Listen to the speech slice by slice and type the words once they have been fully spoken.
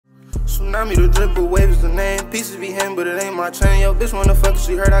Tsunami, the dripper wave is the name. Pieces be him, but it ain't my chain. Yo, bitch wanna fuck,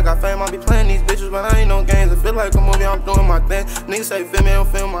 she heard I got fame. I be playing these bitches, but I ain't no games. It feel like a movie, I'm doing my thing. Niggas say feel me, don't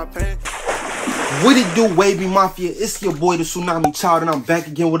feel my pain. What it do, Wavy Mafia? It's your boy, the Tsunami Child, and I'm back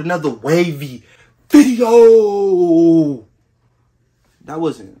again with another wavy video. That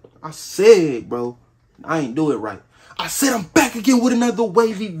wasn't, I said, bro, I ain't do it right. I said I'm back again with another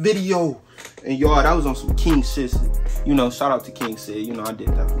wavy video. And y'all, that was on some King shit. You know, shout out to King Sid. You know, I did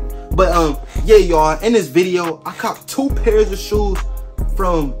that. But yeah, y'all, in this video, I copped 2 pairs of shoes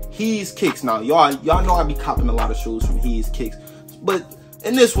from Heskick. Now, y'all know I be copping a lot of shoes from Heskick. But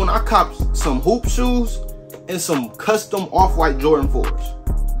in this one, I copped some hoop shoes and some custom off-white Jordan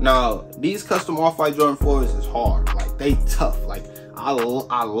 4s. Now, these custom off-white Jordan 4s is hard. Like, they tough. Like, I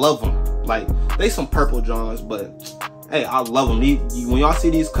love them. Like, they some purple Johns, but hey, I love them. When y'all see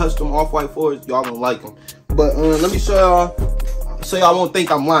these custom off-white 4s, y'all gonna like them. But let me show y'all, so y'all won't think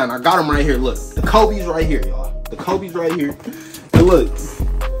I'm lying. I got them right here. Look, the Kobe's right here, y'all. The Kobe's right here. And look,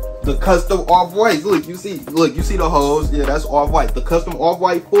 the custom off-whites. Look, you see the holes. Yeah, that's off-white. The custom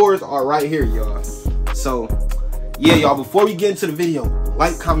off-white 4s are right here, y'all. So yeah, y'all, before we get into the video,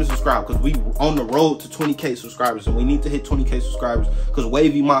 like, comment, subscribe, because we on the road to 20K subscribers, and we need to hit 20K subscribers, because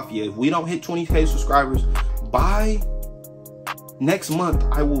Wavy Mafia, if we don't hit 20K subscribers by next month,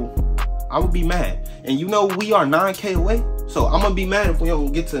 I will be mad. And you know, we are 9K away, so I'm gonna be mad if we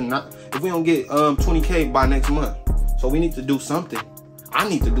don't get 20K by next month. So we need to do something. I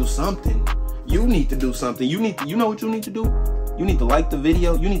need to do something. You need to do something. You know what you need to do? You need to like the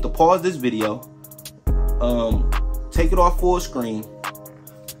video. You need to pause this video, take it off full screen,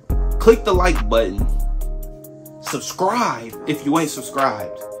 click the like button, subscribe if you ain't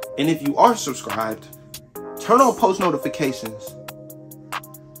subscribed, and if you are subscribed, turn on post notifications,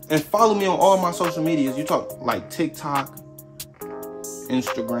 and follow me on all my social medias. You talk like TikTok,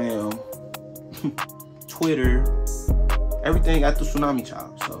 Instagram, Twitter, everything at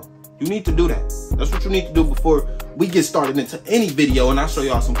TheTsunamiChild. So you need to do that. That's what you need to do before we get started into any video and I show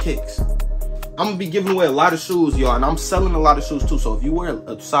y'all some kicks. I'm gonna be giving away a lot of shoes, y'all, and I'm selling a lot of shoes too. So if you wear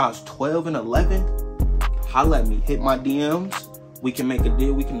a size 12 and 11, holla at me. Hit my DMs. We can make a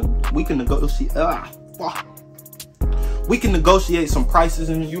deal. We can negotiate. We can negotiate some prices,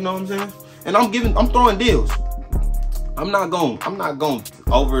 and you know what I'm saying. And I'm throwing deals. I'm not going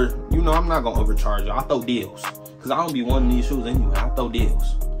over. You know, I'm not gonna overcharge you. I throw deals because I don't be wanting these shoes anyway. I throw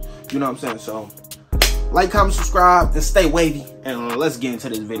deals. You know what I'm saying. So like, comment, subscribe, and stay wavy. And let's get into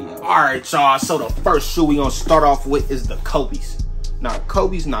this video. All right, y'all. So the first shoe we gonna start off with is the Kobe's. Now,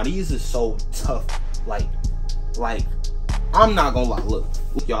 Kobe's. Now these is so tough. Like, I'm not gonna lie. Look,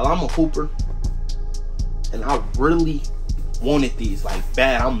 y'all. I'm a hooper, and I really wanted these like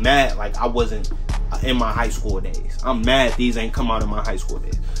bad. I'm mad. Like, I wasn't in my high school days. I'm mad these ain't come out in my high school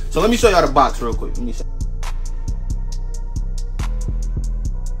days. So let me show y'all the box real quick. Let me show.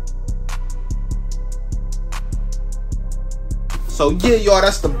 So yeah, y'all,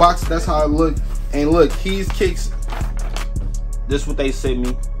 that's the box. That's how it look. And look, Heskick. This what they sent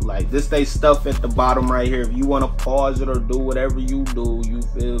me. Like, this they stuff at the bottom right here. If you want to pause it or do whatever you do, you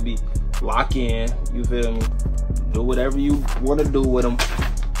feel me? Lock in. You feel me? Do whatever you want to do with them.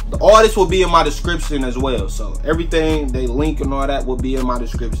 All this will be in my description as well. So everything, they link and all that will be in my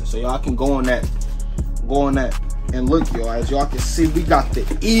description. So y'all can go on that. And look, y'all, as y'all can see, we got the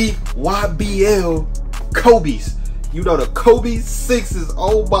EYBL Kobe's. You know, the Kobe 6s,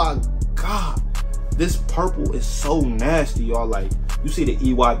 oh my God. This purple is so nasty, y'all. Like, you see the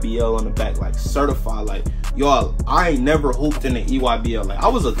EYBL on the back, like certified. Like, y'all, I ain't never hooped in the EYBL. Like,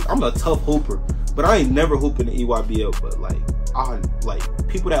 I'm a tough hooper, but I ain't never hooped in the EYBL. But like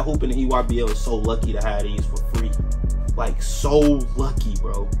people that hoop in the EYBL is so lucky to have these for free. Like, so lucky,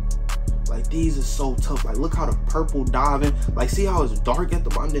 bro. Like, these are so tough. Like, look how the purple diving. Like, see how it's dark at the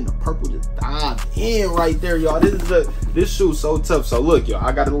bottom, then the purple just dive in right there, y'all. This shoe's so tough. So look, y'all,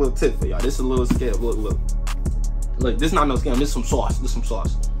 I got a little tip for y'all. This is a little scam. Look, this not no scam. This some sauce. This some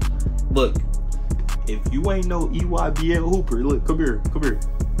sauce. Look, if you ain't no EYBL hooper, look, come here.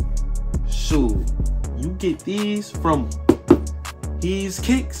 Shoot, you get these from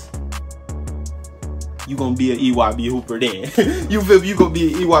Heskick, you gonna be an EYB hooper then. You feel me? You gonna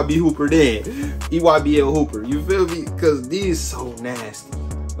be an EYB hooper then. EYBL hooper. You feel me? Cause these so nasty.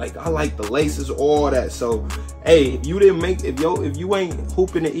 Like, I like the laces, all that. So hey, if you ain't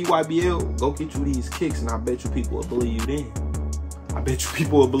hooping the EYBL, go get you these kicks, and I bet you people will believe you then. But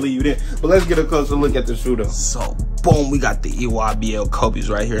let's get a closer look at the shoe though. So boom, we got the EYBL Kobe's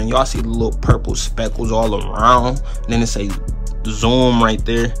right here, and y'all see the little purple speckles all around. And then it says Zoom right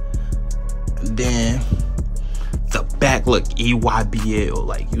there. And then the back, look, EYBL.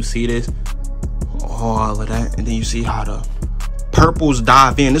 Like, you see this? All of that. And then you see how the purples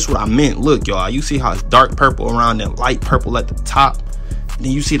dive in. This is what I meant. Look, y'all, you see how it's dark purple around and light purple at the top. And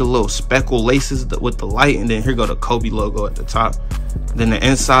then you see the little speckle laces with the light. And then here go the Kobe logo at the top. Then the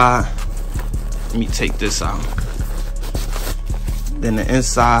inside, let me take this out. Then the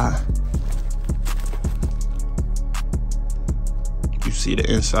inside, you see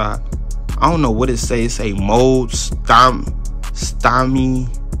the inside. I don't know what it say. It say mold stymie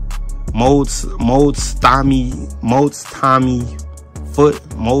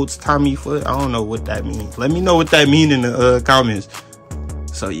foot. I don't know what that means. Let me know what that means in the comments.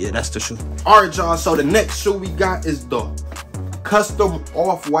 So yeah, that's the shoe. All right, y'all. So the next shoe we got is the custom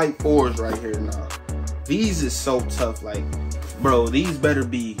off-white 4s right here. Now, these is so tough. Like, bro, these better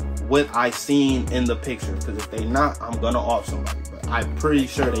be what I seen in the picture. Because if they not, I'm gonna off somebody. But I'm pretty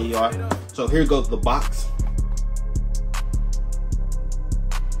sure they are. So here goes the box.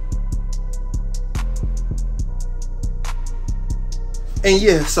 And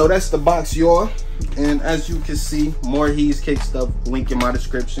yeah, so that's the box, y'all. And as you can see, more Heskick stuff, link in my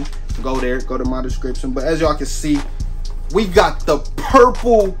description. Go there, go to my description. But as y'all can see, we got the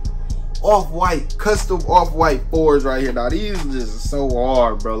purple off-white, custom off-white 4s right here. Now these just so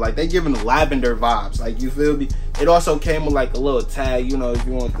hard, bro. Like, they giving lavender vibes. Like, you feel me? It also came with like a little tag, you know, if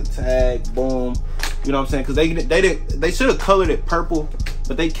you want the tag, boom. You know what I'm saying? Because they should have colored it purple,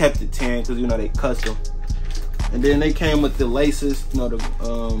 but they kept it tan because, you know, they custom. And then they came with the laces, you know,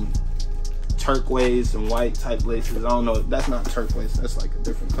 the turquoise and white type laces. I don't know, that's not turquoise, that's like a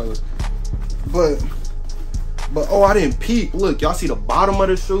different color. But oh, I didn't peep. Look, y'all see the bottom of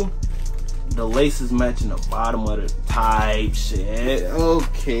the shoe? The laces matching the bottom of the type shit.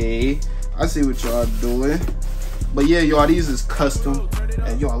 Okay, I see what y'all doing. But yeah, y'all, these is custom.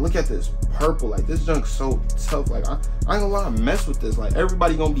 And y'all, look at this purple. Like, this junk's so tough. Like, I ain't gonna lie, I mess with this. Like,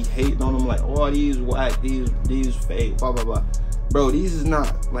 everybody gonna be hating on them. Like, oh, these whack, these fake, blah blah blah. Bro, these is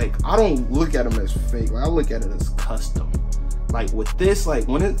not, like, I don't look at them as fake. Like, I look at it as custom. Like, with this, like,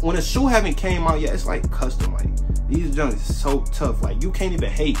 when a shoe haven't came out yet, it's like custom. Like, these junks is so tough. Like, you can't even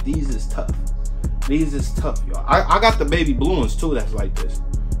hate. These is tough. These is tough, y'all. I got the baby blue ones too that's like this.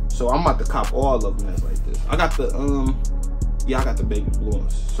 So I'm about to cop all of them that's like this. I got the yeah, I got the baby blue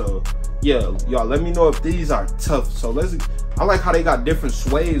ones. So yeah, y'all, let me know if these are tough. So I like how they got different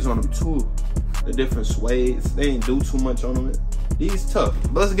suedes on them too. The different suedes, they ain't do too much on them. These tough,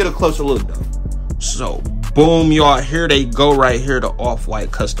 but let's get a closer look though. So boom, y'all, here they go right here, the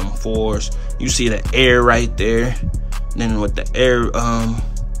off-white custom 4s. You see the air right there. Then with the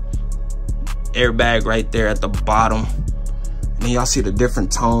airbag right there at the bottom. And then y'all see the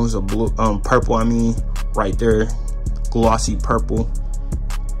different tones of blue, purple, I mean, right there, glossy purple.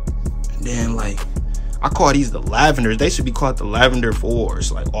 And then, like, I call these the lavenders. They should be called the lavender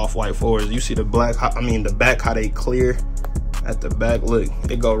 4s, like off-white 4s. You see the black, the back, how they clear at the back. Look,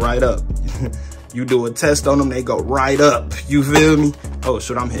 they go right up. You do a test on them, they go right up. You feel me? Oh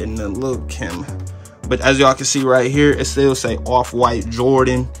shit, I'm hitting the little camera. But as y'all can see right here, it still say off-white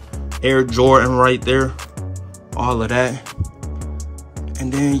Jordan, Air Jordan right there, all of that.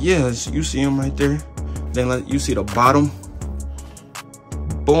 And then yes, you see them right there. Then you see the bottom,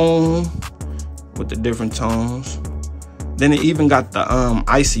 boom, with the different tones. Then it even got the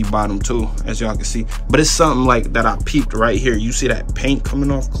icy bottom too, as y'all can see. But it's something like that I peeped right here. You see that paint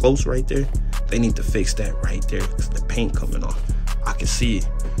coming off close right there? They need to fix that right there, because the paint coming off. I can see it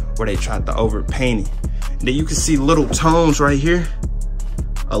where they tried to overpaint it. And then you can see little tones right here.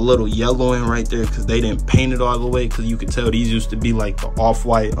 A little yellowing right there because they didn't paint it all the way, because you could tell these used to be like the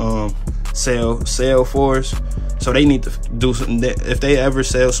off-white sale 4s. So they need to do something. If they ever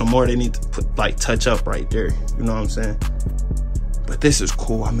sell some more, they need to put like touch up right there. You know what I'm saying? But this is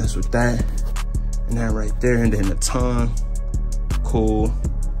cool. I mess with that. And that right there. And then the tongue. Cool.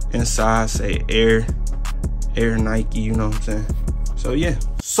 Inside say Air Nike. You know what I'm saying? So yeah.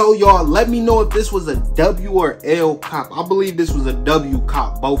 So y'all, let me know if this was a W or L cop. I believe this was a W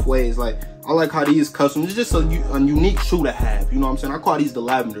cop both ways. Like, I like how these custom. It's just a unique shoe to have. You know what I'm saying? I call these the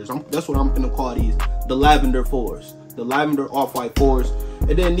lavenders. That's what I'm gonna call these. The lavender 4s. The lavender off-white 4s.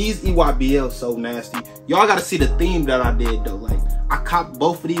 And then these EYBL so nasty. Y'all gotta see the theme that I did though. Like, I copped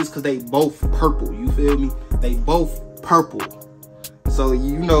both of these because they both purple. You feel me? They both purple. So,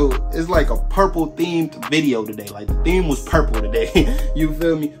 you know, it's like a purple themed video today. Like, the theme was purple today. You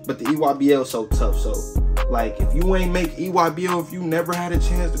feel me? But the EYBL so tough. So, like, if you ain't make EYBL, if you never had a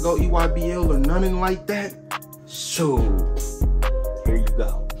chance to go EYBL or nothing like that, so here you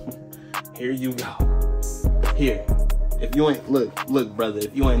go. Here you go. Here. If you ain't, look, brother,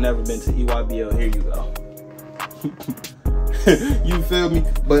 if you ain't never been to EYBL, here you go. You feel me?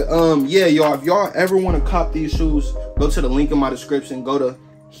 But yeah, y'all, if y'all ever want to cop these shoes, go to the link in my description. Go to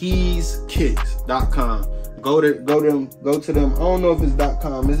Heskick.com. Go to them. I don't know if it's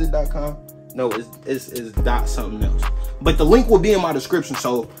 .com. Is it .com? No, it's dot something else. But the link will be in my description,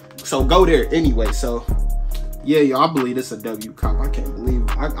 so go there anyway. So yeah, y'all, I believe it's a W cop. I can't believe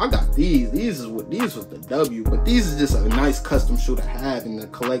it. I got these. These was the W, but these is just a nice custom shoe to have in the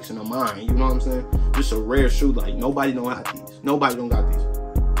collection of mine. You know what I'm saying? Just a rare shoe. Like, nobody don't have these. Nobody don't got these.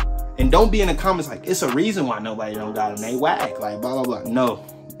 And don't be in the comments like, it's a reason why nobody don't got them. They whack. Like, blah, blah, blah. No.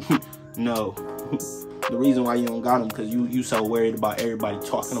 No. The reason why you don't got them because you so worried about everybody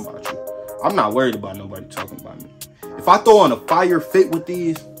talking about you. I'm not worried about nobody talking about me. If I throw on a fire fit with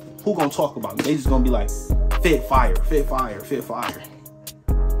these, who gonna talk about me? They just gonna be like, fit fire, fit fire, fit fire.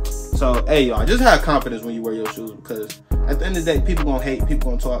 So, hey, y'all, just have confidence when you wear your shoes, because at the end of the day, people gonna hate,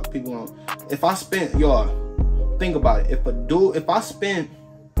 people gonna talk, people gonna... If I spent, y'all, think about it. If I spent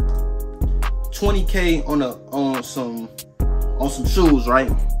 20K on some shoes,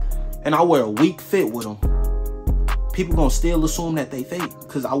 right, and I wear a weak fit with them, people gonna still assume that they fake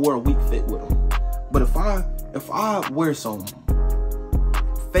because I wear a weak fit with them. But if I wear some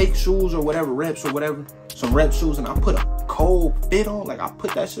fake shoes or whatever, reps or whatever, some rep shoes, and I put a cold fit on, like I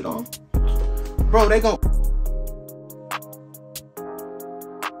put that shit on, bro, they gon'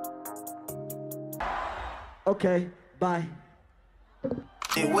 okay, bye.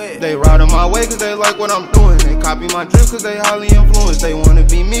 They ride on my way cause they like what I'm doing. They copy my drip cause they highly influenced. They wanna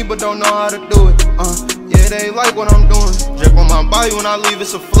be me but don't know how to do it. Yeah, they like what I'm doing. Drip on my body when I leave,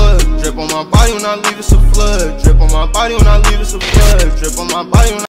 it's a flood. Drip on my body when I leave, it's a flood. Drip on my body when I leave, it's a flood. Drip on my body when I